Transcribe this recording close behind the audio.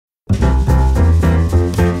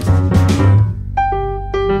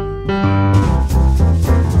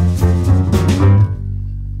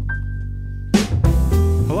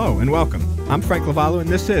I'm Frank Lavallo, and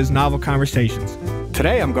this is Novel Conversations.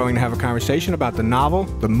 Today I'm going to have a conversation about the novel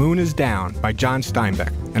The Moon is Down by John Steinbeck.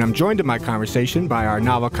 And I'm joined in my conversation by our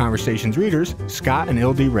Novel Conversations readers, Scott and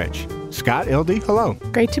Ildi Rich. Scott, Ildi, hello.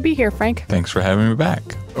 Great to be here, Frank. Thanks for having me back.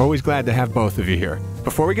 Always glad to have both of you here.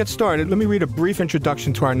 Before we get started, let me read a brief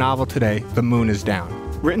introduction to our novel today, The Moon is Down.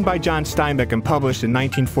 Written by John Steinbeck and published in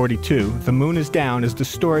 1942, The Moon is Down is the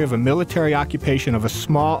story of a military occupation of a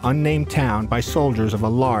small, unnamed town by soldiers of a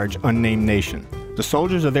large, unnamed nation. The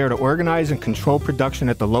soldiers are there to organize and control production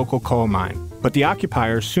at the local coal mine. But the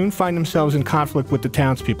occupiers soon find themselves in conflict with the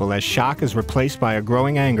townspeople as shock is replaced by a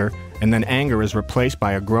growing anger, and then anger is replaced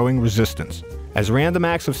by a growing resistance. As random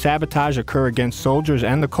acts of sabotage occur against soldiers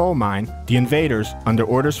and the coal mine, the invaders, under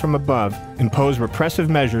orders from above, impose repressive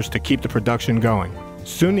measures to keep the production going.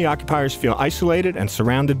 Soon the occupiers feel isolated and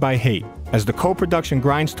surrounded by hate. As the coal production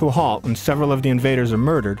grinds to a halt and several of the invaders are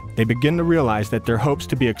murdered, they begin to realize that their hopes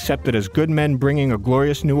to be accepted as good men bringing a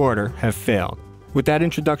glorious new order have failed. With that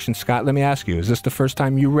introduction, Scott, let me ask you, is this the first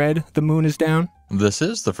time you read The Moon is Down? This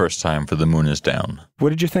is the first time for The Moon is Down. What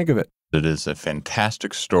did you think of it? It is a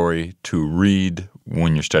fantastic story to read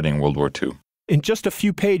when you're studying World War II. In just a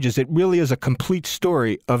few pages, it really is a complete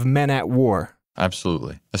story of men at war.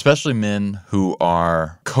 Absolutely. Especially men who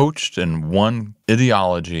are coached in one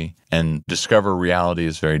ideology and discover reality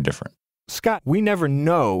is very different. Scott, we never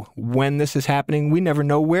know when this is happening. We never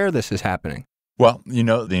know where this is happening. Well, you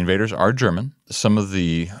know, the invaders are German. Some of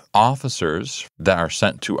the officers that are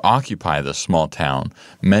sent to occupy this small town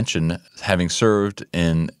mention having served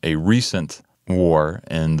in a recent war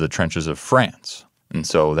in the trenches of France. And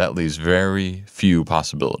so that leaves very few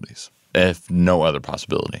possibilities, if no other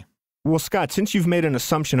possibility. Well, Scott, since you've made an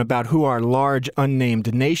assumption about who our large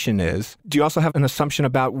unnamed nation is, do you also have an assumption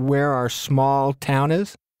about where our small town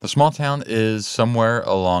is? The small town is somewhere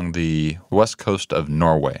along the west coast of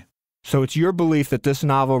Norway. So it's your belief that this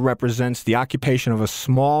novel represents the occupation of a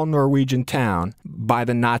small Norwegian town by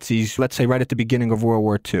the Nazis, let's say right at the beginning of World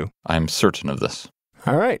War II. I'm certain of this.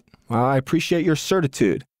 All right. Well, I appreciate your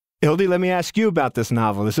certitude. Ildi, let me ask you about this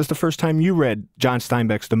novel. Is this the first time you read John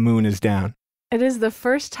Steinbeck's The Moon is Down? It is the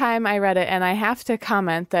first time I read it, and I have to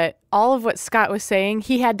comment that all of what Scott was saying,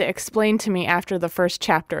 he had to explain to me after the first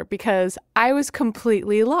chapter because I was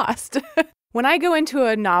completely lost. When I go into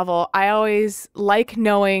a novel, I always like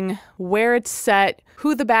knowing where it's set,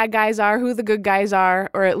 who the bad guys are, who the good guys are,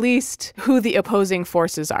 or at least who the opposing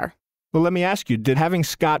forces are. Well, let me ask you, did having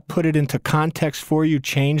Scott put it into context for you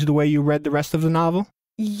change the way you read the rest of the novel?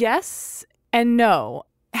 Yes and no.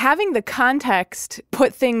 Having the context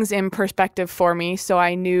put things in perspective for me, so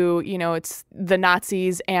I knew, it's the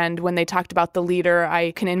Nazis, and when they talked about the leader,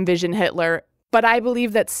 I can envision Hitler. But I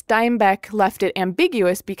believe that Steinbeck left it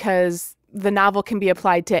ambiguous because the novel can be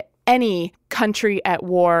applied to any country at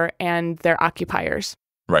war and their occupiers.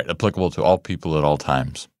 Right, applicable to all people at all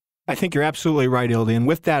times. I think you're absolutely right, Ildi. And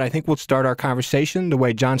with that, I think we'll start our conversation the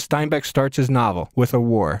way John Steinbeck starts his novel, with a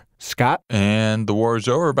war. Scott? And the war is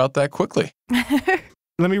over about that quickly.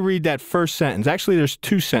 Let me read that first sentence. Actually, there's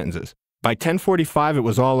two sentences. By 10:45, it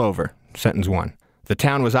was all over. Sentence 1. The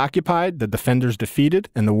town was occupied, the defenders defeated,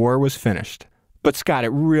 and the war was finished. But Scott,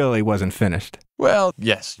 it really wasn't finished. Well,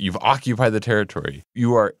 yes, you've occupied the territory.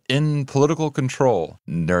 You are in political control.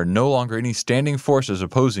 There are no longer any standing forces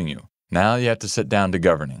opposing you. Now you have to sit down to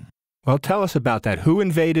governing. Well, tell us about that. Who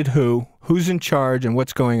invaded who? Who's in charge, and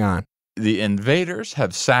what's going on? The invaders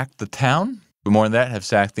have sacked the town, but more than that, have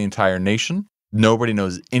sacked the entire nation. Nobody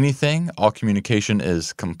knows anything. All communication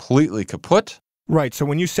is completely kaput. Right, so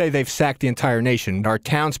when you say they've sacked the entire nation, our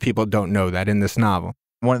townspeople don't know that in this novel.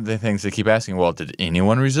 One of the things they keep asking, well, did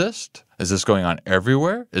anyone resist? Is this going on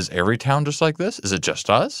everywhere? Is every town just like this? Is it just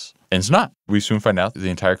us? And it's not. We soon find out that the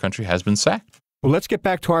entire country has been sacked. Well, let's get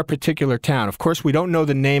back to our particular town. Of course, we don't know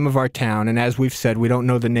the name of our town, and as we've said, we don't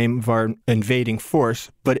know the name of our invading force.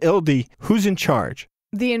 But Ildi, who's in charge?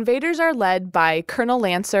 The invaders are led by Colonel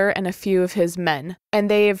Lancer and a few of his men,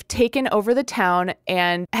 and they have taken over the town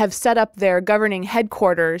and have set up their governing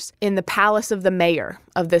headquarters in the palace of the mayor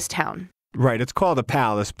of this town. Right, it's called a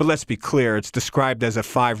palace, but let's be clear, it's described as a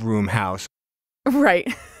 5-room house.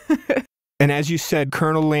 Right. And as you said,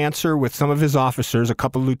 Colonel Lancer, with some of his officers, a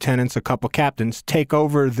couple lieutenants, a couple captains, take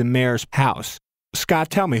over the mayor's house. Scott,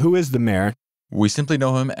 tell me, who is the mayor? We simply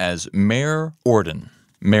know him as Mayor Orden.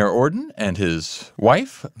 Mayor Orden and his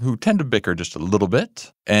wife, who tend to bicker just a little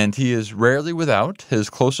bit, and he is rarely without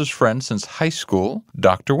his closest friend since high school,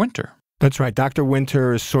 Dr. Winter. That's right. Dr.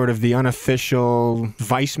 Winter is sort of the unofficial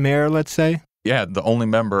vice mayor, let's say. Yeah, the only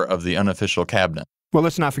member of the unofficial cabinet. Well,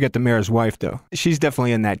 let's not forget the mayor's wife, though. She's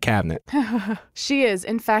definitely in that cabinet. She is.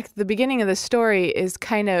 In fact, the beginning of the story is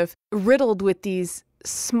kind of riddled with these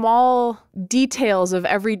small details of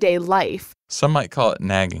everyday life. Some might call it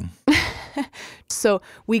nagging. So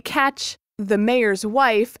we catch the mayor's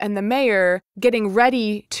wife and the mayor getting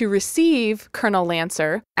ready to receive Colonel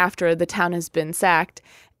Lancer after the town has been sacked.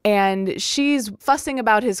 And she's fussing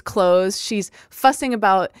about his clothes. She's fussing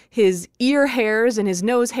about his ear hairs and his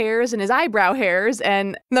nose hairs and his eyebrow hairs.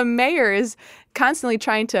 And the mayor is constantly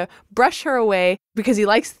trying to brush her away because he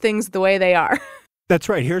likes things the way they are. That's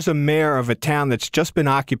right. Here's a mayor of a town that's just been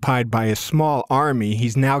occupied by a small army.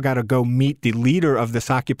 He's now got to go meet the leader of this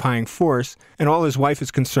occupying force, and all his wife is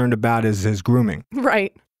concerned about is his grooming.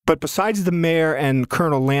 Right. But besides the mayor and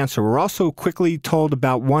Colonel Lancer, we're also quickly told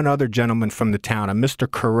about one other gentleman from the town, a Mr.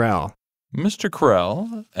 Carell. Mr.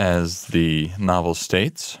 Carell, as the novel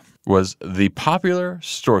states, was the popular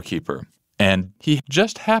storekeeper, and he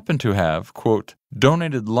just happened to have, quote,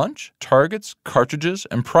 donated lunch, targets, cartridges,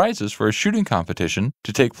 and prizes for a shooting competition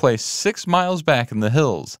to take place 6 miles back in the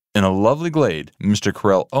hills in a lovely glade Mr.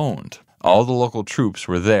 Carell owned. All the local troops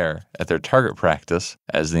were there at their target practice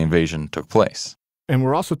as the invasion took place. And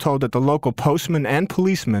we're also told that the local postman and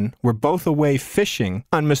policeman were both away fishing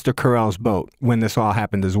on Mr. Carell's boat when this all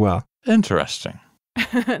happened as well. Interesting.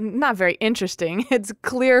 Not very interesting. It's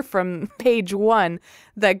clear from page 1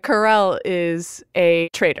 that Carell is a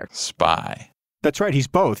traitor. Spy. That's right, he's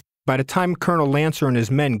both. By the time Colonel Lancer and his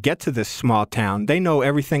men get to this small town, they know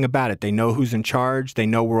everything about it. They know who's in charge. They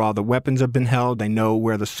know where all the weapons have been held. They know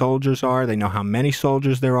where the soldiers are. They know how many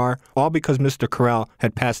soldiers there are, all because Mr. Carell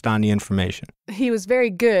had passed on the information. He was very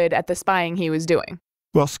good at the spying he was doing.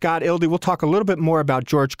 Well, Scott, Ildi, we'll talk a little bit more about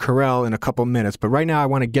George Carell in a couple minutes, but right now I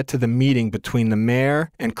want to get to the meeting between the mayor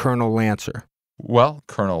and Colonel Lancer. Well,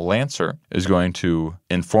 Colonel Lancer is going to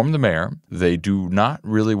inform the mayor they do not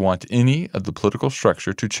really want any of the political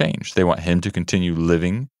structure to change. They want him to continue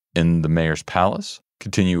living in the mayor's palace,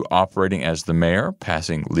 continue operating as the mayor,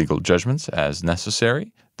 passing legal judgments as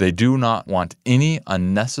necessary. They do not want any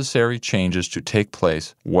unnecessary changes to take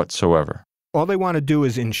place whatsoever. All they want to do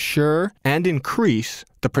is ensure and increase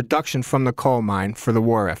the production from the coal mine for the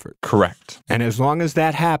war effort. Correct. And as long as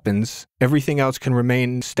that happens, everything else can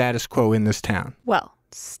remain status quo in this town. Well,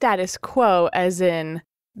 status quo as in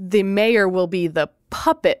the mayor will be the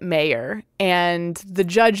puppet mayor, and the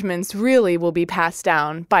judgments really will be passed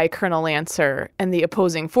down by Colonel Lancer and the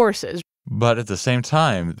opposing forces. But at the same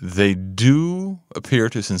time, they do appear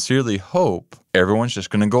to sincerely hope everyone's just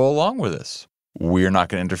going to go along with this. We're not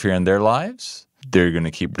going to interfere in their lives. They're going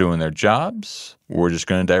to keep doing their jobs. We're just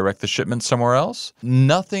going to direct the shipment somewhere else.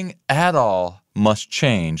 Nothing at all must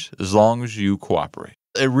change as long as you cooperate.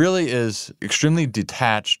 It really is extremely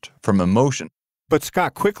detached from emotion. But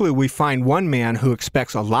Scott, quickly we find one man who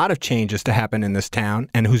expects a lot of changes to happen in this town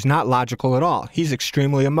and who's not logical at all. He's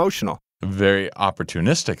extremely emotional. Very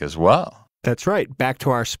opportunistic as well. That's right. Back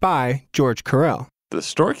to our spy, George Carell. The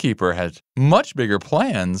storekeeper had much bigger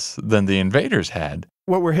plans than the invaders had.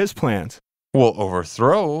 What were his plans? We'll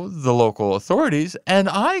overthrow the local authorities, and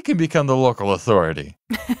I can become the local authority.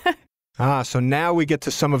 So now we get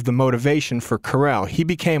to some of the motivation for Carell. He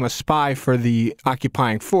became a spy for the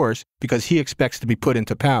occupying force because he expects to be put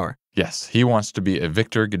into power. Yes, he wants to be a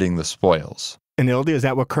victor getting the spoils. And Ildi, is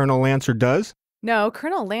that what Colonel Lancer does? No,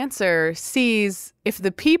 Colonel Lancer sees if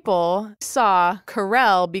the people saw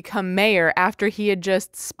Carell become mayor after he had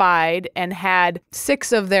just spied and had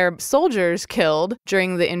 6 of their soldiers killed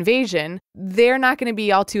during the invasion, they're not going to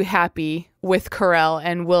be all too happy with Carell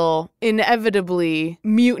and will inevitably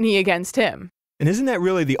mutiny against him. And isn't that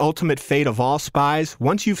really the ultimate fate of all spies?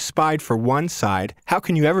 Once you've spied for one side, how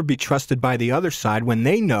can you ever be trusted by the other side when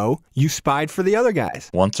they know you spied for the other guys?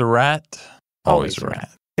 Once a rat, always a rat.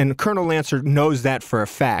 And Colonel Lancer knows that for a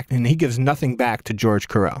fact, and he gives nothing back to George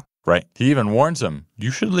Carell. Right. He even warns him, you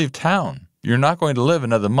should leave town. You're not going to live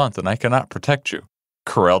another month, and I cannot protect you.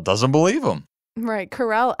 Carell doesn't believe him. Right.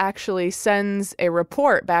 Carell actually sends a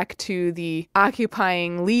report back to the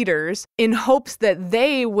occupying leaders in hopes that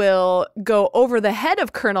they will go over the head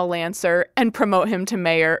of Colonel Lancer and promote him to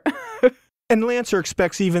mayor. And Lancer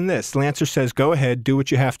expects even this. Lancer says, go ahead, do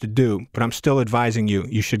what you have to do, but I'm still advising you,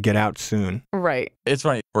 you should get out soon. Right. It's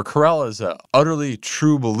funny, where Carell is an utterly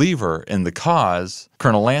true believer in the cause,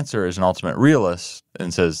 Colonel Lancer is an ultimate realist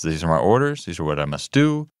and says, these are my orders, these are what I must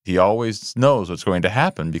do. He always knows what's going to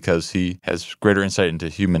happen because he has greater insight into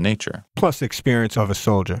human nature. Plus the experience of a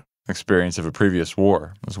soldier. Experience of a previous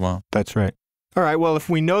war as well. That's right. All right, well, if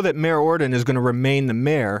we know that Mayor Orden is going to remain the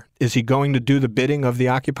mayor, is he going to do the bidding of the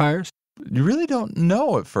occupiers? You really don't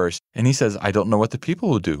know at first. And he says, I don't know what the people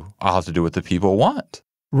will do. I'll have to do what the people want.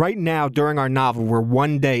 Right now, during our novel, we're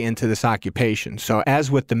one day into this occupation. So as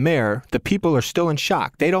with the mayor, the people are still in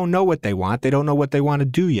shock. They don't know what they want. They don't know what they want to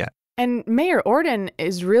do yet. And Mayor Orden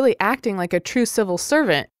is really acting like a true civil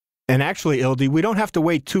servant. And actually, Ildi, we don't have to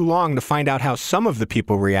wait too long to find out how some of the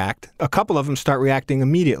people react. A couple of them start reacting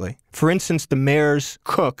immediately. For instance, the mayor's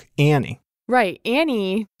cook, Annie. Right.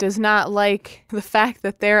 Annie does not like the fact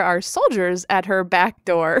that there are soldiers at her back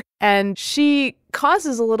door. And she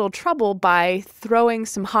causes a little trouble by throwing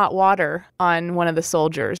some hot water on one of the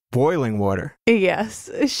soldiers. Boiling water. Yes.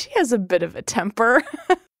 She has a bit of a temper.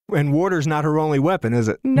 And water's not her only weapon, is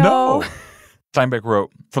it? No. Steinbeck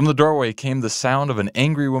wrote, From the doorway came the sound of an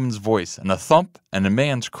angry woman's voice and a thump and a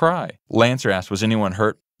man's cry. Lancer asked, was anyone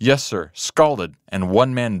hurt? Yes, sir. Scalded and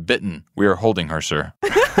one man bitten. We are holding her, sir.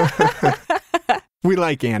 We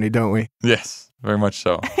like Annie, don't we? Yes, very much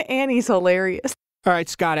so. Annie's hilarious. All right,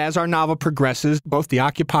 Scott, as our novel progresses, both the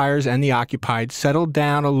occupiers and the occupied settle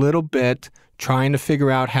down a little bit, trying to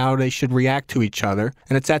figure out how they should react to each other.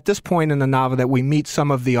 And it's at this point in the novel that we meet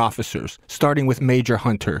some of the officers, starting with Major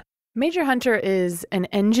Hunter. Major Hunter is an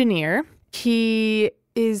engineer. He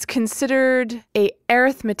is considered an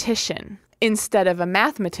arithmetician instead of a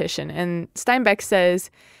mathematician. And Steinbeck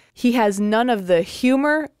says he has none of the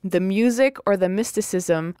humor, the music, or the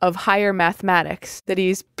mysticism of higher mathematics, that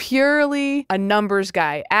he's purely a numbers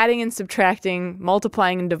guy, adding and subtracting,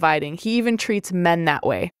 multiplying and dividing. He even treats men that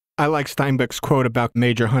way. I like Steinbeck's quote about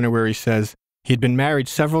Major Hunter where he says, he'd been married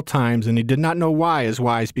several times and he did not know why his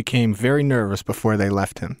wives became very nervous before they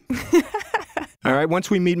left him. All right, once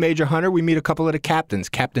we meet Major Hunter, we meet a couple of the captains,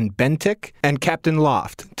 Captain Bentic and Captain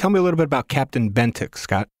Loft. Tell me a little bit about Captain Bentic,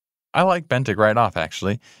 Scott. I like Bentic right off,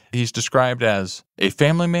 actually. He's described as a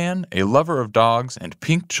family man, a lover of dogs and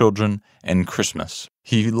pink children, and Christmas.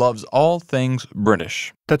 He loves all things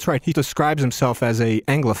British. That's right. He describes himself as an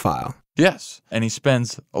Anglophile. Yes, and he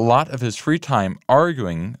spends a lot of his free time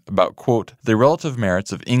arguing about, quote, the relative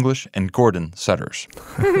merits of English and Gordon setters.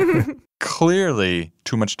 Clearly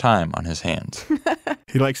too much time on his hands.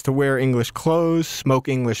 He likes to wear English clothes, smoke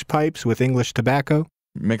English pipes with English tobacco.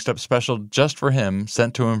 Mixed up special just for him,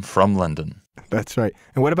 sent to him from London. That's right.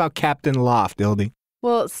 And what about Captain Loft, Ildi?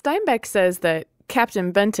 Well, Steinbeck says that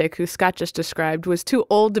Captain Bentic, who Scott just described, was too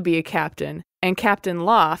old to be a captain, and Captain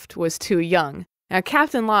Loft was too young. Now,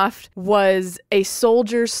 Captain Loft was a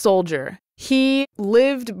soldier's soldier. He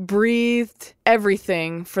lived, breathed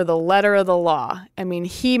everything for the letter of the law. I mean,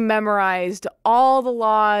 he memorized all the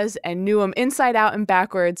laws and knew them inside out and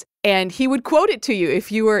backwards, and he would quote it to you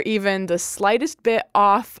if you were even the slightest bit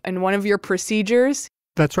off in one of your procedures.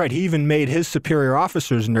 That's right. He even made his superior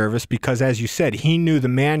officers nervous because, as you said, he knew the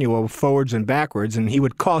manual forwards and backwards, and he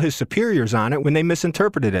would call his superiors on it when they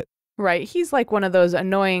misinterpreted it. Right. He's like one of those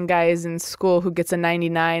annoying guys in school who gets a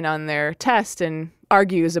 99 on their test and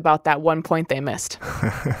argues about that one point they missed.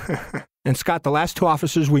 And Scott, the last two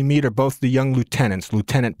officers we meet are both the young lieutenants,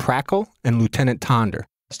 Lieutenant Prackle and Lieutenant Tonder.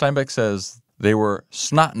 Steinbeck says they were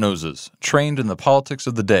snot-noses, trained in the politics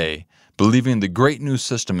of the day, believing the great new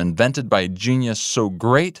system invented by a genius so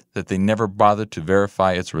great that they never bothered to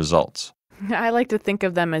verify its results. I like to think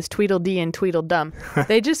of them as Tweedledee and Tweedledum.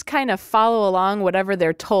 They just kind of follow along whatever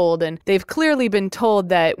they're told, and they've clearly been told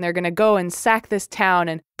that they're going to go and sack this town,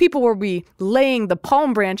 and people will be laying the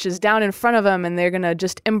palm branches down in front of them, and they're going to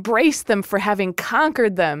just embrace them for having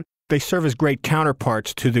conquered them. They serve as great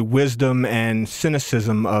counterparts to the wisdom and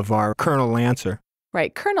cynicism of our Colonel Lancer.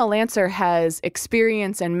 Right. Colonel Lancer has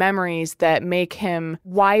experience and memories that make him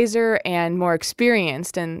wiser and more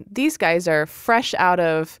experienced. And these guys are fresh out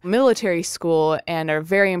of military school and are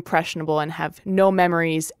very impressionable and have no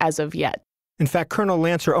memories as of yet. In fact, Colonel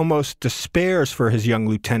Lancer almost despairs for his young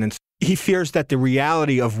lieutenants. He fears that the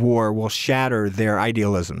reality of war will shatter their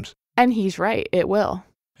idealisms. And he's right. It will.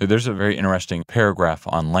 There's a very interesting paragraph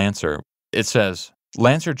on Lancer. It says,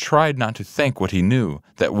 Lancer tried not to think what he knew,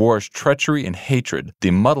 that war's treachery and hatred,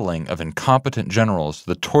 the muddling of incompetent generals,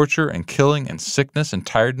 the torture and killing and sickness and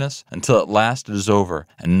tiredness, until at last it is over,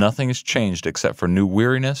 and nothing is changed except for new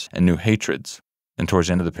weariness and new hatreds. And towards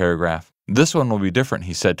the end of the paragraph, this one will be different,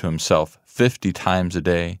 he said to himself 50 times a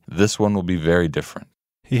day. This one will be very different.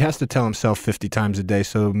 He has to tell himself 50 times a day,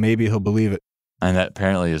 so maybe he'll believe it. And that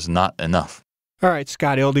apparently is not enough. All right,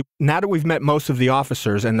 Scott, Ildi, now that we've met most of the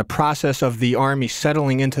officers and the process of the army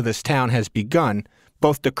settling into this town has begun,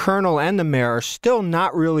 both the colonel and the mayor are still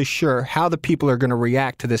not really sure how the people are going to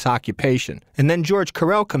react to this occupation. And then George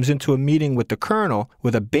Carell comes into a meeting with the colonel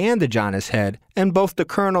with a bandage on his head, and both the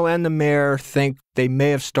colonel and the mayor think they may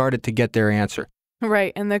have started to get their answer.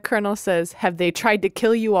 Right. And the colonel says, have they tried to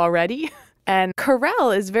kill you already? And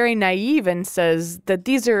Carell is very naive and says that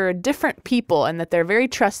these are different people and that they're very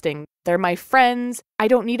trusting. They're my friends. I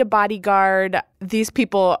don't need a bodyguard. These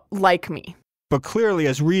people like me. But clearly,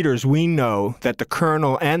 as readers, we know that the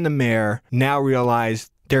colonel and the mayor now realize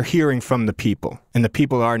they're hearing from the people, and the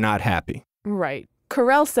people are not happy. Right.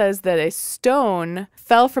 Carell says that a stone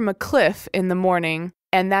fell from a cliff in the morning,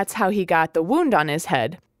 and that's how he got the wound on his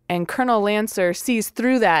head. And Colonel Lancer sees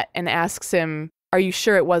through that and asks him, are you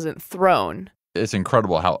sure it wasn't thrown? It's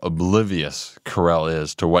incredible how oblivious Carell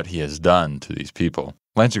is to what he has done to these people.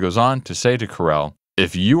 Lancer goes on to say to Carell,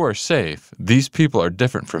 if you are safe, these people are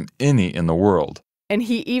different from any in the world. And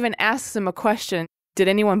he even asks him a question. Did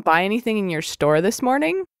anyone buy anything in your store this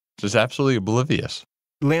morning? Just absolutely oblivious.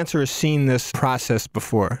 Lancer has seen this process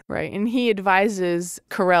before. Right. And he advises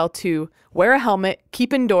Carell to wear a helmet,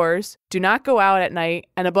 keep indoors, do not go out at night,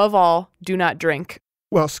 and above all, do not drink.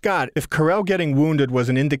 Well, Scott, if Carell getting wounded was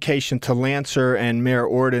an indication to Lancer and Mayor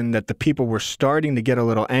Orden that the people were starting to get a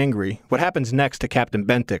little angry, what happens next to Captain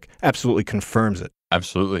Bentic absolutely confirms it.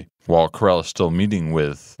 Absolutely. While Carell is still meeting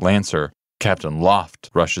with Lancer, Captain Loft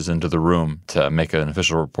rushes into the room to make an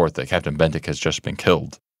official report that Captain Bentic has just been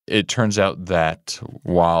killed. It turns out that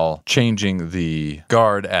while changing the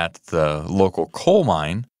guard at the local coal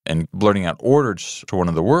mine and blurting out orders to one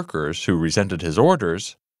of the workers who resented his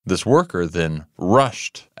orders, this worker then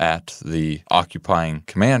rushed at the occupying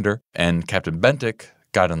commander, and Captain Bentic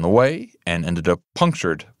got in the way and ended up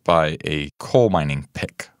punctured by a coal mining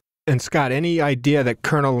pick. And Scott, any idea that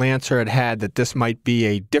Colonel Lancer had that this might be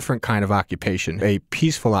a different kind of occupation, a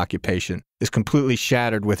peaceful occupation, is completely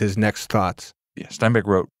shattered with his next thoughts. Yeah, Steinbeck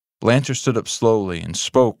wrote, Lancer stood up slowly and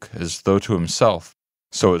spoke as though to himself.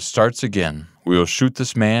 So it starts again. We will shoot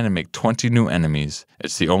this man and make 20 new enemies.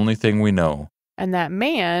 It's the only thing we know. And that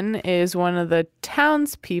man is one of the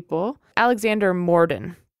townspeople, Alexander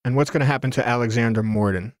Morden. And what's going to happen to Alexander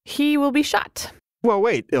Morden? He will be shot. Well,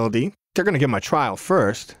 wait, Ildi. They're going to give him a trial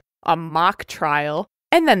first. A mock trial.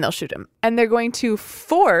 And then they'll shoot him. And they're going to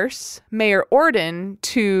force Mayor Orden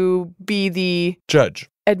to be the judge,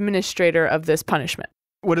 administrator of this punishment.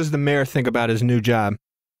 What does the mayor think about his new job?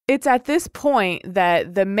 It's at this point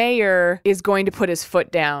that the mayor is going to put his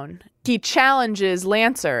foot down. He challenges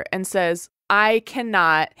Lancer and says, I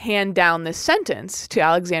cannot hand down this sentence to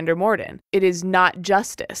Alexander Morden. It is not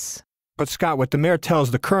justice. But Scott, what the mayor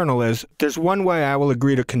tells the colonel is, there's one way I will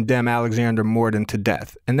agree to condemn Alexander Morden to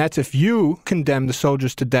death, and that's if you condemn the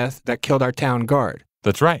soldiers to death that killed our town guard.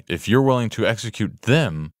 That's right. If you're willing to execute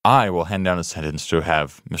them, I will hand down a sentence to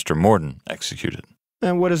have Mr. Morden executed.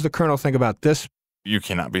 And what does the colonel think about this? You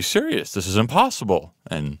cannot be serious. This is impossible.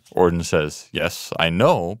 And Orden says, yes, I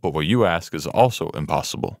know, but what you ask is also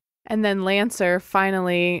impossible. And then Lancer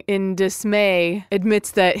finally, in dismay,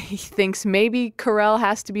 admits that he thinks maybe Carell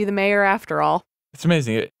has to be the mayor after all. It's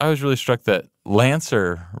amazing. I was really struck that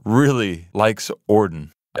Lancer really likes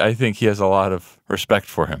Orden. I think he has a lot of respect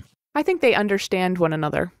for him. I think they understand one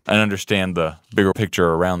another. And understand the bigger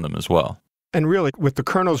picture around them as well. And really, with the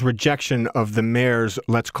colonel's rejection of the mayor's,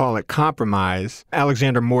 let's call it compromise,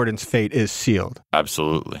 Alexander Morden's fate is sealed.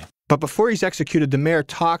 Absolutely. But before he's executed, the mayor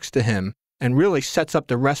talks to him and really sets up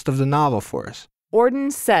the rest of the novel for us. Orden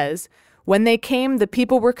says, when they came, the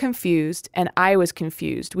people were confused, and I was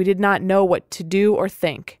confused. We did not know what to do or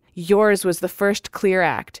think. Yours was the first clear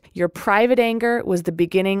act. Your private anger was the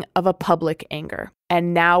beginning of a public anger.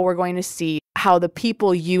 And now we're going to see how the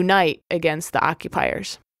people unite against the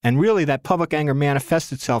occupiers. And really, that public anger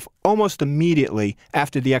manifests itself almost immediately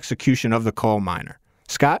after the execution of the coal miner.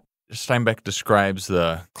 Scott? Steinbeck describes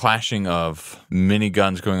the clashing of many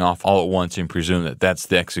guns going off all at once and presume that that's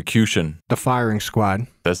the execution. The firing squad.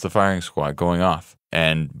 That's the firing squad going off.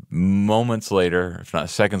 And moments later, if not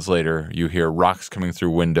seconds later, you hear rocks coming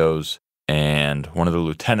through windows, and one of the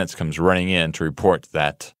lieutenants comes running in to report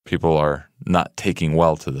that people are not taking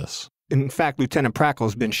well to this. In fact, Lieutenant Prackle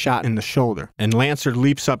has been shot in the shoulder, and Lancer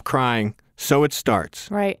leaps up crying, so it starts.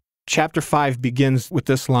 Right. Chapter 5 begins with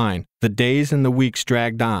this line, the days and the weeks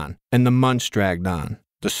dragged on, and the months dragged on.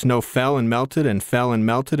 The snow fell and melted and fell and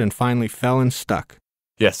melted and finally fell and stuck.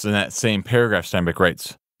 Yes, in that same paragraph, Steinbeck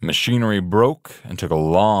writes, machinery broke and took a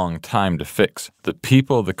long time to fix. The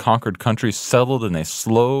people of the conquered country settled in a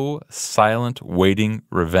slow, silent, waiting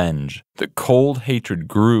revenge. The cold hatred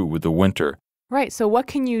grew with the winter. Right. So what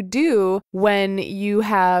can you do when you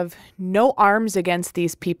have no arms against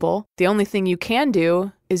these people? The only thing you can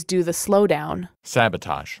do is do the slowdown.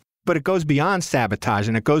 Sabotage. But it goes beyond sabotage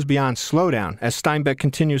and it goes beyond slowdown. As Steinbeck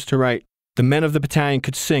continues to write, the men of the battalion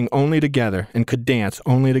could sing only together and could dance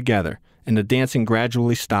only together, and the dancing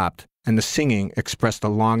gradually stopped, and the singing expressed a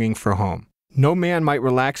longing for home. No man might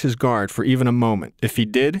relax his guard for even a moment. If he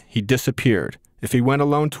did, he disappeared. If he went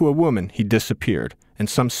alone to a woman, he disappeared, and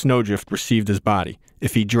some snowdrift received his body.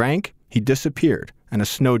 If he drank, he disappeared, and a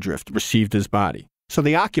snowdrift received his body. So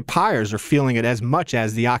the occupiers are feeling it as much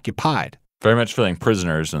as the occupied. Very much feeling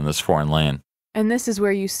prisoners in this foreign land. And this is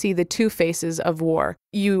where you see the two faces of war.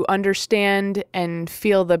 You understand and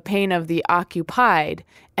feel the pain of the occupied,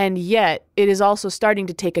 and yet it is also starting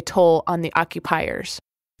to take a toll on the occupiers.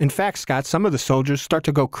 In fact, Scott, some of the soldiers start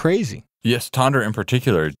to go crazy. Yes, Tonder in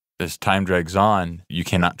particular, as time drags on, you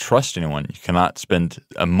cannot trust anyone. You cannot spend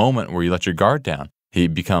a moment where you let your guard down. He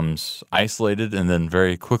becomes isolated and then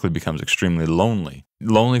very quickly becomes extremely lonely.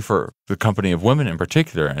 Lonely for the company of women in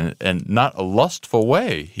particular, and not a lustful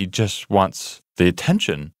way. He just wants the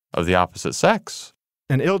attention of the opposite sex.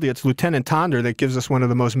 And Ildi, it's Lieutenant Tonder that gives us one of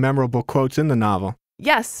the most memorable quotes in the novel.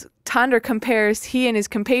 Yes, Tonder compares he and his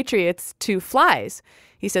compatriots to flies.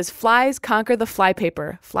 He says, "Flies conquer the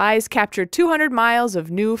flypaper. Flies capture 200 miles of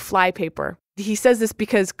new flypaper." He says this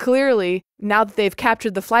because clearly, now that they've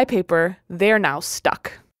captured the flypaper, they're now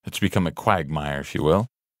stuck. It's become a quagmire, if you will.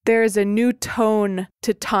 There is a new tone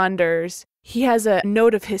to Tonder's. He has a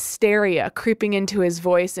note of hysteria creeping into his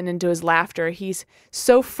voice and into his laughter. He's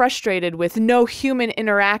so frustrated with no human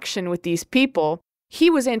interaction with these people. He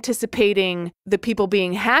was anticipating the people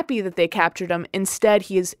being happy that they captured him. Instead,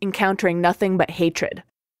 he is encountering nothing but hatred.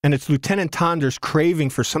 And it's Lieutenant Tonder's craving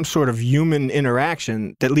for some sort of human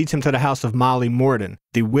interaction that leads him to the house of Molly Morden,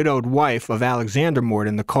 the widowed wife of Alexander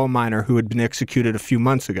Morden, the coal miner who had been executed a few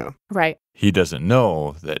months ago. Right. He doesn't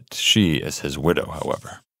know that she is his widow,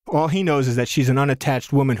 however. All he knows is that she's an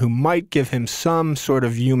unattached woman who might give him some sort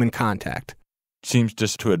of human contact. Seems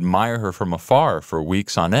just to admire her from afar for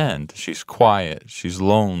weeks on end. She's quiet. She's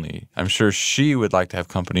lonely. I'm sure she would like to have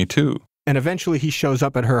company too. And eventually he shows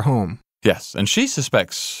up at her home. Yes, and she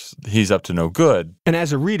suspects he's up to no good. And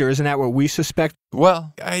as a reader, isn't that what we suspect?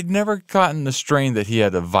 Well, I'd never gotten the strain that he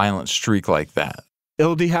had a violent streak like that.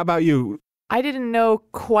 Ildi, how about you? I didn't know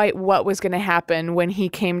quite what was going to happen when he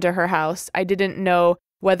came to her house. I didn't know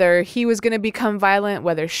whether he was going to become violent,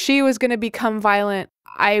 whether she was going to become violent.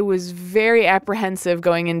 I was very apprehensive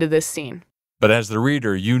going into this scene. But as the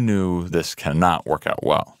reader, you knew this cannot work out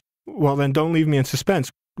well. Well, then don't leave me in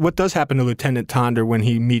suspense. What does happen to Lieutenant Tonder when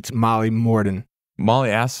he meets Molly Morden? Molly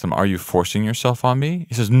asks him, "Are you forcing yourself on me?"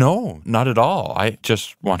 He says, "No, not at all. I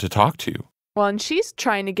just want to talk to you." Well, and she's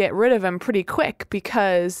trying to get rid of him pretty quick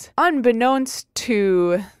because, unbeknownst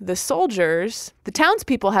to the soldiers, the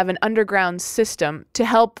townspeople have an underground system to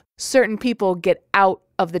help certain people get out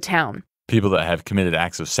of the town. People that have committed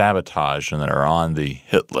acts of sabotage and that are on the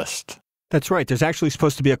hit list. That's right. There's actually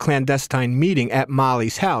supposed to be a clandestine meeting at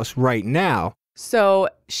Molly's house right now. So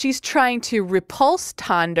she's trying to repulse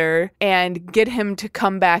Tonder and get him to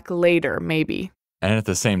come back later, maybe. And at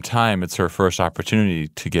the same time, it's her first opportunity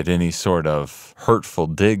to get any sort of hurtful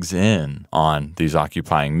digs in on these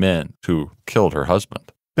occupying men who killed her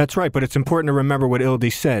husband. That's right, but it's important to remember what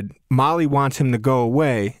Ildi said. Molly wants him to go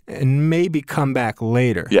away and maybe come back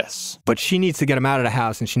later. Yes. But she needs to get him out of the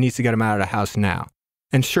house, and she needs to get him out of the house now.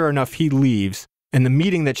 And sure enough, he leaves, and the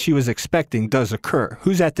meeting that she was expecting does occur.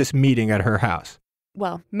 Who's at this meeting at her house?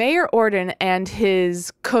 Well, Mayor Orden and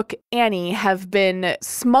his cook Annie have been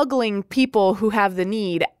smuggling people who have the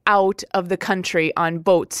need out of the country on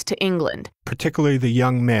boats to England. Particularly the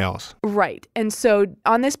young males. Right. And so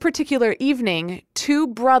on this particular evening, two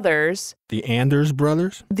brothers, The Anders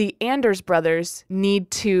brothers? the Anders brothers,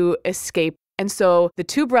 need to escape. And so the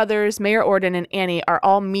two brothers, Mayor Orden and Annie, are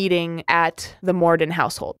all meeting at the Morden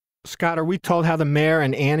household. Scott, are we told how the mayor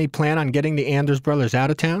and Annie plan on getting the Anders brothers out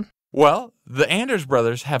of town? Well, the Anders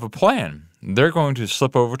brothers have a plan. They're going to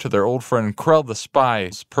slip over to their old friend Krell the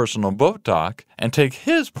Spy's personal boat dock and take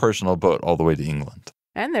his personal boat all the way to England.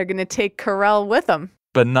 And they're going to take Carell with them.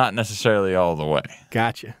 But not necessarily all the way.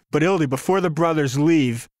 Gotcha. But Ildi, before the brothers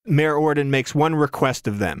leave, Mayor Orden makes one request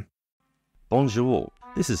of them. Bonjour.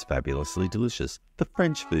 This is Fabulously Delicious, the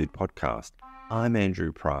French food podcast. I'm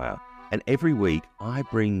Andrew Pryor, and every week I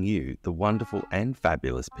bring you the wonderful and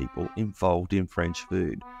fabulous people involved in French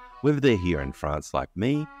food, whether they're here in France like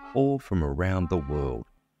me or from around the world.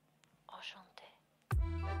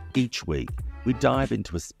 Each week, we dive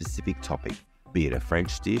into a specific topic, be it a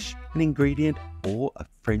French dish, an ingredient, or a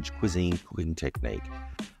French cuisine cooking technique.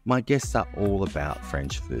 My guests are all about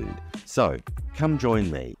French food, so come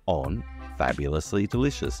join me on Fabulously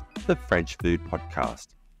Delicious, the French food podcast.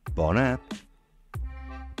 Bon app!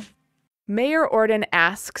 Mayor Orden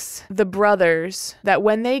asks the brothers that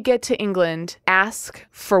when they get to England, ask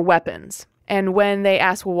for weapons. And when they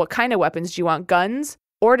ask, well, what kind of weapons? Do you want guns?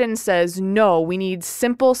 Orden says, no, we need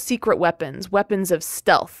simple secret weapons, weapons of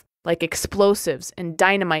stealth, like explosives and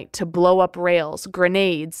dynamite to blow up rails,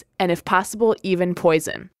 grenades, and if possible, even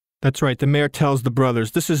poison. That's right. The mayor tells the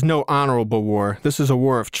brothers, this is no honorable war. This is a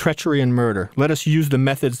war of treachery and murder. Let us use the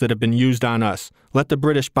methods that have been used on us. Let the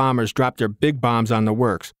British bombers drop their big bombs on the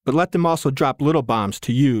works, but let them also drop little bombs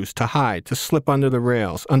to use, to hide, to slip under the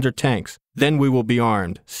rails, under tanks. Then we will be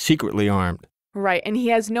armed, secretly armed. Right, and he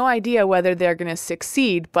has no idea whether they're going to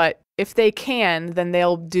succeed, but if they can, then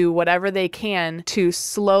they'll do whatever they can to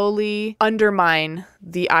slowly undermine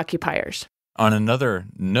the occupiers. On another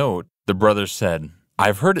note, the brothers said,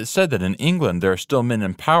 I've heard it said that in England there are still men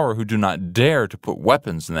in power who do not dare to put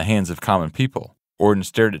weapons in the hands of common people. Orden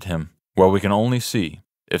stared at him. Well, we can only see.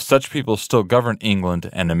 If such people still govern England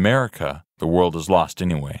and America, the world is lost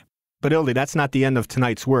anyway. But Ildi, that's not the end of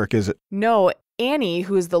tonight's work, is it? No, Annie,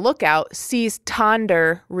 who is the lookout, sees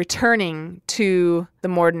Tonder returning to the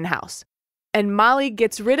Morden house. And Molly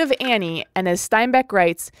gets rid of Annie, and as Steinbeck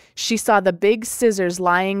writes, she saw the big scissors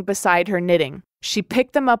lying beside her knitting. She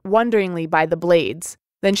picked them up wonderingly by the blades.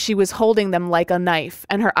 Then she was holding them like a knife,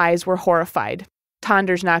 and her eyes were horrified.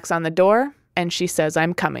 Tonders knocks on the door, and she says,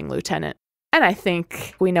 I'm coming, Lieutenant. And I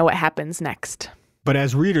think we know what happens next. But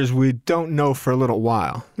as readers, we don't know for a little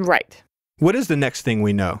while. Right. What is the next thing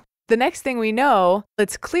we know? The next thing we know,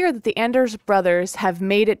 it's clear that the Anders brothers have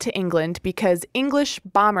made it to England because English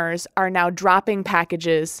bombers are now dropping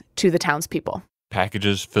packages to the townspeople.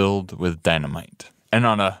 Packages filled with dynamite. And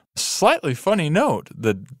on a slightly funny note,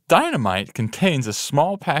 the dynamite contains a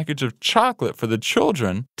small package of chocolate for the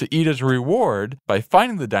children to eat as a reward by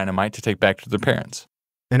finding the dynamite to take back to their parents.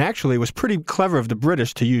 And actually, it was pretty clever of the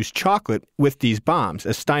British to use chocolate with these bombs.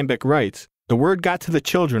 As Steinbeck writes, the word got to the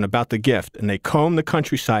children about the gift, and they combed the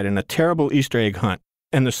countryside in a terrible Easter egg hunt.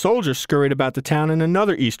 And the soldiers scurried about the town in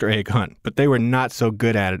another Easter egg hunt, but they were not so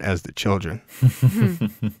good at it as the children.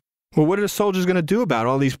 Well, what are the soldiers going to do about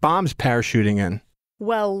all these bombs parachuting in?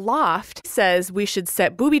 Well, Loft says we should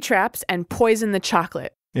set booby traps and poison the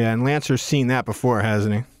chocolate. Yeah, and Lancer's seen that before,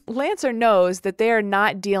 hasn't he? Lancer knows that they are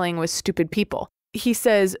not dealing with stupid people. He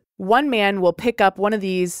says one man will pick up one of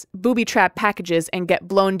these booby trap packages and get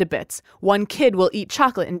blown to bits. One kid will eat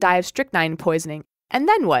chocolate and die of strychnine poisoning. And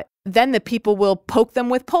then what? Then the people will poke them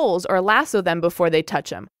with poles or lasso them before they touch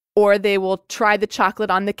them. Or they will try the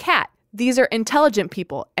chocolate on the cat. These are intelligent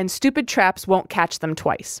people, and stupid traps won't catch them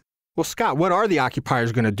twice. Well, Scott, what are the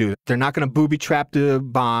occupiers going to do? They're not going to booby trap the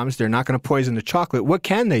bombs. They're not going to poison the chocolate. What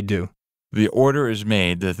can they do? The order is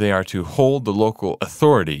made that they are to hold the local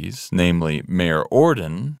authorities, namely Mayor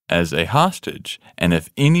Orden, as a hostage, and if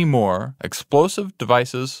any more explosive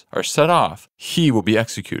devices are set off, he will be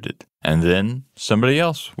executed, and then somebody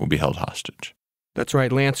else will be held hostage. That's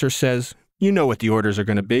right. Lancer says, you know what the orders are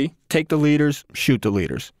going to be. Take the leaders, shoot the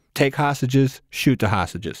leaders. Take hostages, shoot the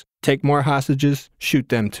hostages. Take more hostages, shoot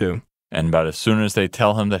them too. And about as soon as they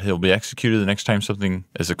tell him that he'll be executed the next time something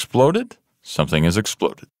is exploded, something is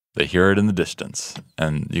exploded. They hear it in the distance,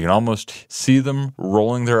 and you can almost see them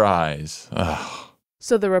rolling their eyes. Ugh.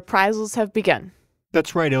 So the reprisals have begun.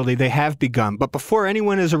 That's right, Ildi. They have begun. But before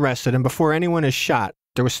anyone is arrested and before anyone is shot,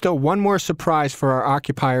 there was still one more surprise for our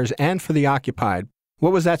occupiers and for the occupied.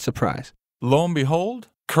 What was that surprise? Lo and behold,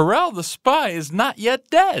 Corral the spy is not yet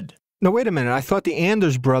dead. No, wait a minute. I thought the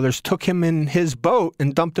Anders brothers took him in his boat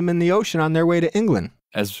and dumped him in the ocean on their way to England.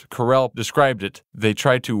 As Corral described it, they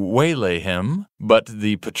tried to waylay him, but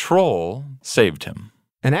the patrol saved him.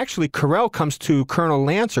 And actually, Corral comes to Colonel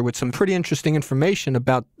Lancer with some pretty interesting information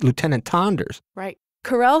about Lieutenant Tonders. Right.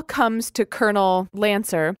 Corral comes to Colonel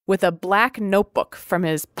Lancer with a black notebook from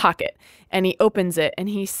his pocket, and he opens it, and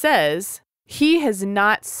he says he has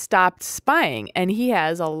not stopped spying, and he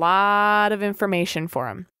has a lot of information for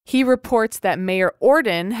him. He reports that Mayor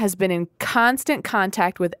Orden has been in constant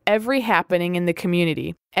contact with every happening in the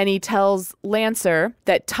community, and he tells Lancer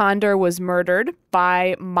that Tonder was murdered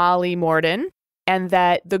by Molly Morden, and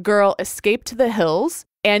that the girl escaped to the hills,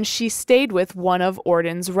 and she stayed with one of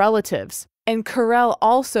Orden's relatives. And Corral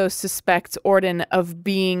also suspects Orden of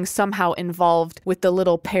being somehow involved with the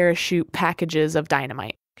little parachute packages of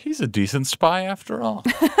dynamite. He's a decent spy after all.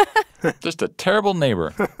 Just a terrible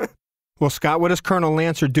neighbor. Well, Scott, what does Colonel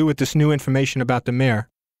Lancer do with this new information about the mayor?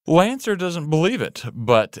 Lancer doesn't believe it,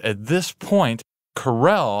 but at this point,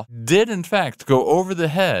 Corral did in fact go over the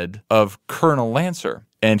head of Colonel Lancer,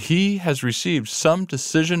 and he has received some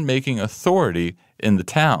decision-making authority in the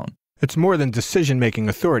town. It's more than decision-making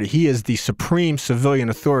authority. He is the supreme civilian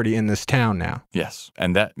authority in this town now. Yes,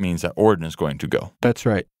 and that means that Orden is going to go. That's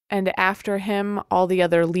right. And after him, all the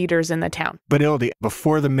other leaders in the town. But Ildi,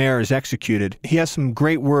 before the mayor is executed, he has some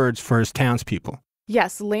great words for his townspeople.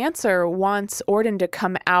 Yes, Lancer wants Orden to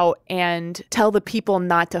come out and tell the people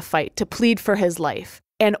not to fight, to plead for his life.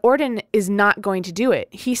 And Orden is not going to do it.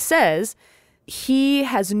 He says he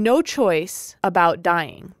has no choice about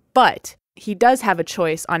dying, but he does have a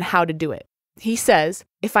choice on how to do it. He says,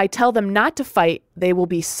 if I tell them not to fight, they will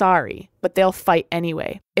be sorry, but they'll fight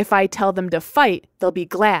anyway. If I tell them to fight, they'll be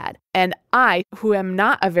glad. And I, who am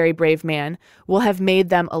not a very brave man, will have made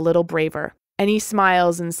them a little braver. And he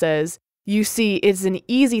smiles and says, you see, it's an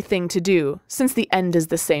easy thing to do, since the end is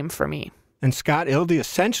the same for me. And Scott, Ildi,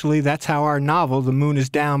 essentially that's how our novel, The Moon is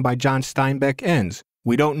Down by John Steinbeck, ends.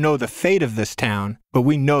 We don't know the fate of this town, but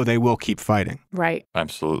we know they will keep fighting. Right.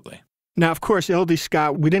 Absolutely. Now, of course, Ildi,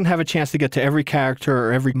 Scott, we didn't have a chance to get to every character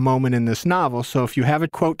or every moment in this novel, so if you have a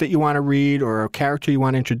quote that you want to read or a character you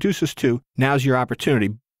want to introduce us to, now's your opportunity.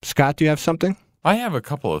 Scott, do you have something? I have a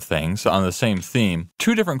couple of things on the same theme.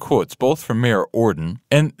 Two different quotes, both from Mayor Orden,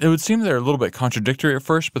 and it would seem they're a little bit contradictory at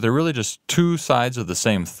first, but they're really just two sides of the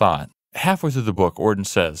same thought. Halfway through the book, Orden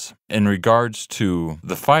says, in regards to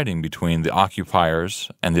the fighting between the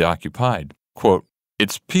occupiers and the occupied, quote,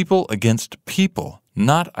 it's people against people,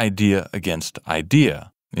 not idea against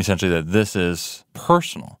idea. Essentially that this is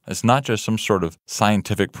personal. It's not just some sort of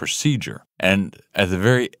scientific procedure. And at the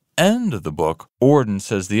very end of the book, Orden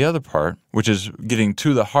says the other part, which is getting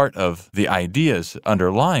to the heart of the ideas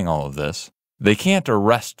underlying all of this. They can't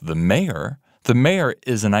arrest the mayor. The mayor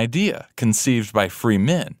is an idea conceived by free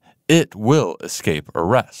men. It will escape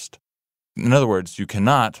arrest. In other words, you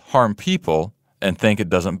cannot harm people and think it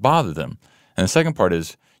doesn't bother them. And the second part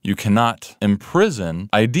is you cannot imprison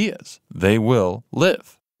ideas. They will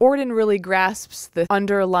live. Orden really grasps the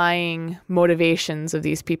underlying motivations of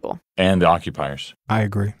these people. And the occupiers. I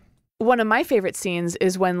agree. One of my favorite scenes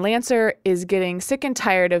is when Lancer is getting sick and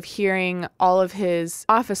tired of hearing all of his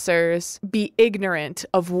officers be ignorant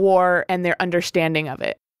of war and their understanding of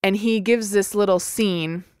it. And he gives this little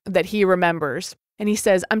scene that he remembers. And he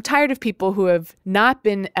says, I'm tired of people who have not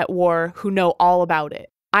been at war who know all about it.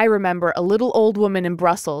 I remember a little old woman in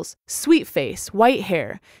Brussels, sweet face, white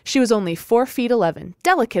hair. She was only 4 feet 11,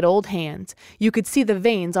 delicate old hands. You could see the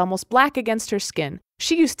veins almost black against her skin.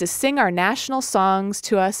 She used to sing our national songs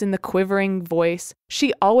to us in the quivering voice.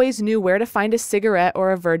 She always knew where to find a cigarette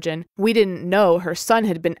or a virgin. We didn't know her son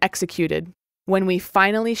had been executed. When we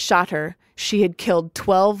finally shot her, she had killed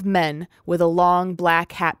 12 men with a long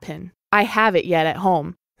black hat pin. I have it yet at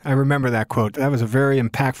home. I remember that quote. That was a very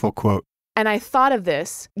impactful quote. And I thought of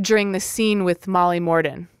this during the scene with Molly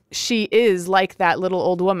Morden. She is like that little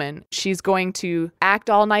old woman. She's going to act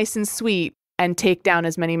all nice and sweet and take down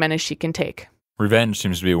as many men as she can take. Revenge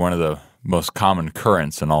seems to be one of the most common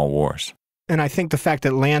currents in all wars. And I think the fact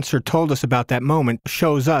that Lancer told us about that moment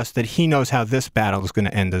shows us that he knows how this battle is going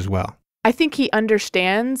to end as well. I think he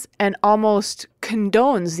understands and almost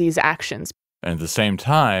condones these actions. And at the same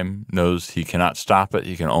time, knows he cannot stop it.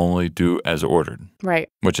 He can only do as ordered. Right.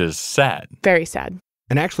 Which is sad. Very sad.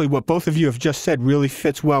 And actually, what both of you have just said really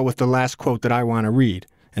fits well with the last quote that I want to read.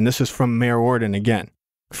 And this is from Mayor Orden again.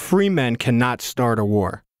 Free men cannot start a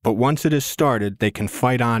war, but once it is started, they can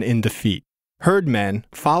fight on in defeat. Herd men,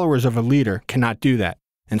 followers of a leader, cannot do that.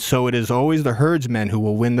 And so it is always the herdsmen who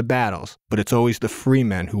will win the battles, but it's always the free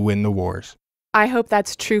men who win the wars. I hope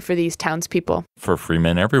that's true for these townspeople. For free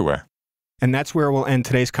men everywhere. And that's where we'll end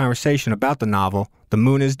today's conversation about the novel, The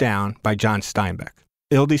Moon is Down by John Steinbeck.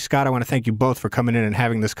 Ildi, Scott, I want to thank you both for coming in and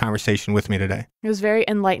having this conversation with me today. It was very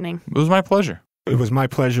enlightening. It was my pleasure. It was my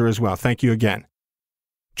pleasure as well. Thank you again.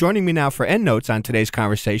 Joining me now for Endnotes on today's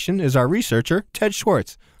conversation is our researcher, Ted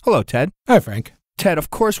Schwartz. Hello, Ted. Hi, Frank. Ted, of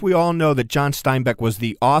course we all know that John Steinbeck was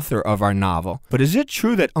the author of our novel, but is it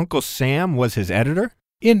true that Uncle Sam was his editor?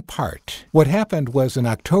 In part. What happened was in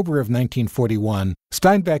October of 1941,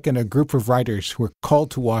 Steinbeck and a group of writers were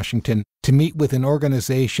called to Washington to meet with an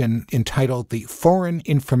organization entitled the Foreign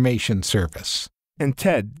Information Service. And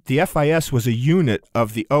Ted, the FIS was a unit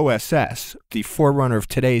of the OSS, the forerunner of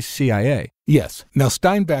today's CIA. Yes. Now,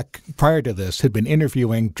 Steinbeck, prior to this, had been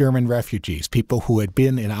interviewing German refugees, people who had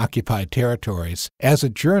been in occupied territories. As a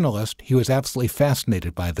journalist, he was absolutely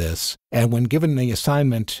fascinated by this. And when given the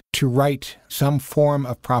assignment to write some form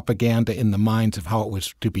of propaganda in the minds of how it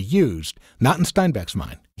was to be used, not in Steinbeck's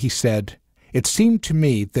mind, he said, "It seemed to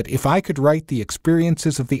me that if I could write the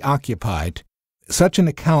experiences of the occupied, such an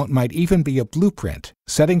account might even be a blueprint,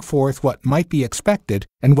 setting forth what might be expected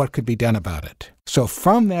and what could be done about it." So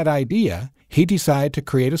from that idea, he decided to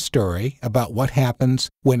create a story about what happens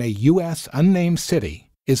when a U.S. unnamed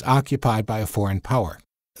city is occupied by a foreign power.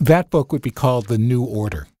 That book would be called The New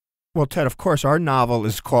Order. Well, Ted, of course, our novel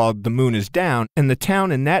is called The Moon is Down, and the town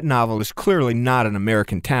in that novel is clearly not an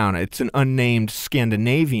American town. It's an unnamed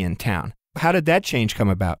Scandinavian town. How did that change come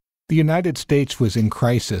about? The United States was in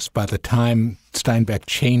crisis by the time Steinbeck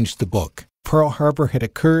changed the book. Pearl Harbor had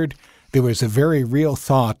occurred. There was a very real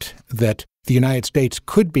thought that the United States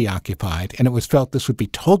could be occupied, and it was felt this would be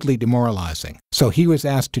totally demoralizing. So he was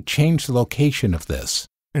asked to change the location of this.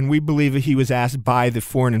 And we believe that he was asked by the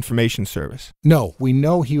Foreign Information Service. No, we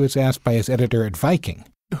know he was asked by his editor at Viking.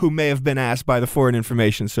 Who may have been asked by the Foreign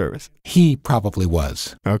Information Service. He probably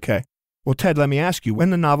was. Okay. Well, Ted, let me ask you,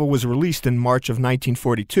 when the novel was released in March of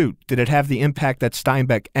 1942, did it have the impact that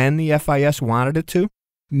Steinbeck and the FIS wanted it to?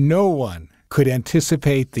 No one could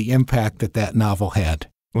anticipate the impact that that novel had.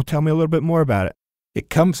 Well, tell me a little bit more about it. It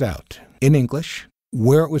comes out in English.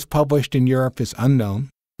 Where it was published in Europe is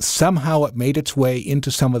unknown. Somehow it made its way into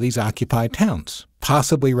some of these occupied towns,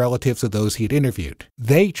 possibly relatives of those he had interviewed.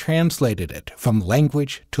 They translated it from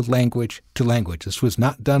language to language to language. This was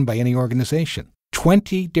not done by any organization.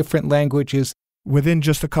 20 different languages. Within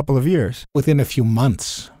just a couple of years? Within a few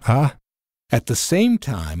months. Huh? At the same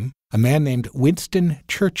time, a man named Winston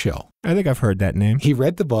Churchill. I think I've heard that name. He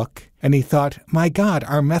read the book, and he thought, my God,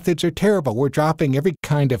 our methods are terrible. We're dropping every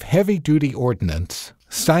kind of heavy-duty ordnance.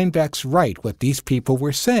 Steinbeck's right, what these people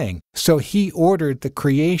were saying. So he ordered the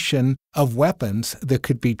creation of weapons that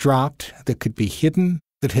could be dropped, that could be hidden,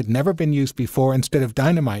 that had never been used before. Instead of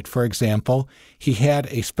dynamite, for example, he had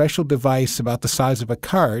a special device about the size of a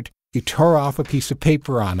card. You tore off a piece of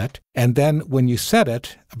paper on it, and then when you set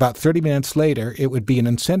it, about 30 minutes later, it would be an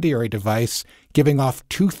incendiary device giving off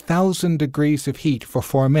 2,000 degrees of heat for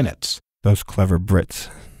 4 minutes. Those clever Brits.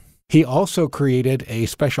 He also created a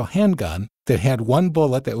special handgun that had one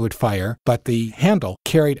bullet that would fire, but the handle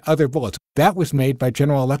carried other bullets. That was made by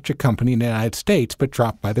General Electric Company in the United States, but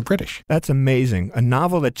dropped by the British. That's amazing. A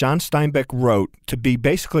novel that John Steinbeck wrote to be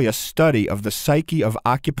basically a study of the psyche of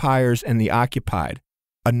occupiers and the occupied.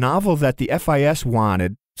 A novel that the FIS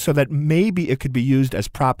wanted so that maybe it could be used as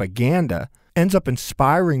propaganda, ends up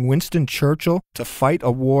inspiring Winston Churchill to fight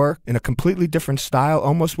a war in a completely different style,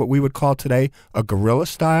 almost what we would call today a guerrilla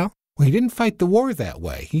style. Well, he didn't fight the war that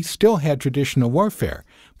way. He still had traditional warfare.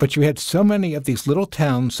 But you had so many of these little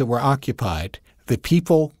towns that were occupied that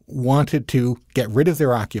people wanted to get rid of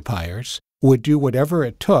their occupiers, would do whatever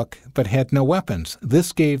it took, but had no weapons.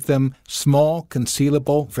 This gave them small,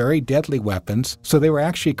 concealable, very deadly weapons, so they were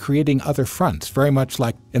actually creating other fronts, very much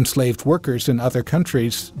like enslaved workers in other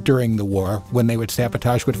countries during the war when they would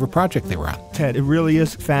sabotage whatever project they were on. Ted, it really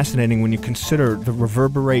is fascinating when you consider the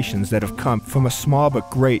reverberations that have come from a small but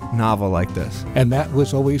great novel like this. And that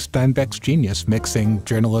was always Steinbeck's genius, mixing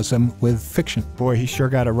journalism with fiction. Boy, he sure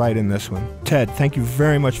got it right in this one. Ted, thank you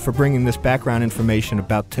very much for bringing this background information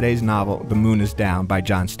about today's novel, The Moon is Down by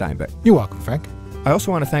John Steinbeck. You're welcome, Frank. I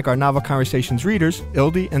also want to thank our Novel Conversations readers,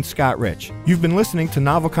 Ildi and Scott Rich. You've been listening to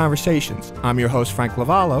Novel Conversations. I'm your host, Frank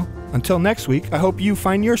Lavallo. Until next week, I hope you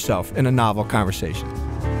find yourself in a novel conversation.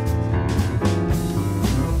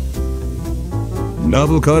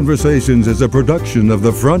 Novel Conversations is a production of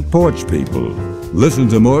the Front Porch People. Listen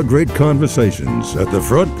to more great conversations at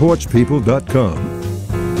thefrontporchpeople.com.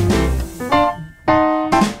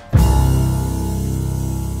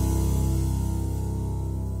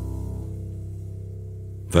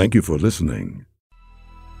 Thank you for listening.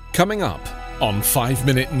 Coming up on 5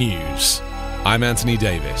 Minute News, I'm Anthony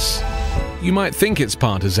Davis. You might think it's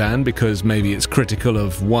partisan because maybe it's critical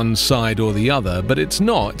of one side or the other, but it's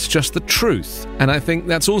not. It's just the truth. And I think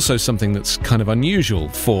that's also something that's kind of unusual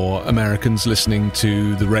for Americans listening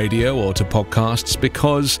to the radio or to podcasts,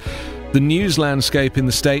 because the news landscape in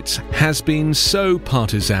the States has been so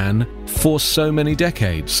partisan for so many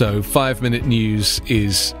decades. So 5 Minute News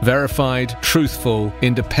is verified, truthful,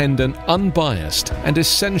 independent, unbiased, and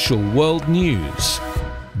essential world news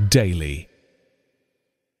daily.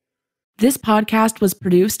 This podcast was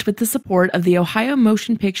produced with the support of the Ohio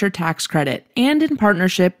Motion Picture Tax Credit and in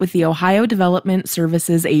partnership with the Ohio Development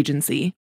Services Agency.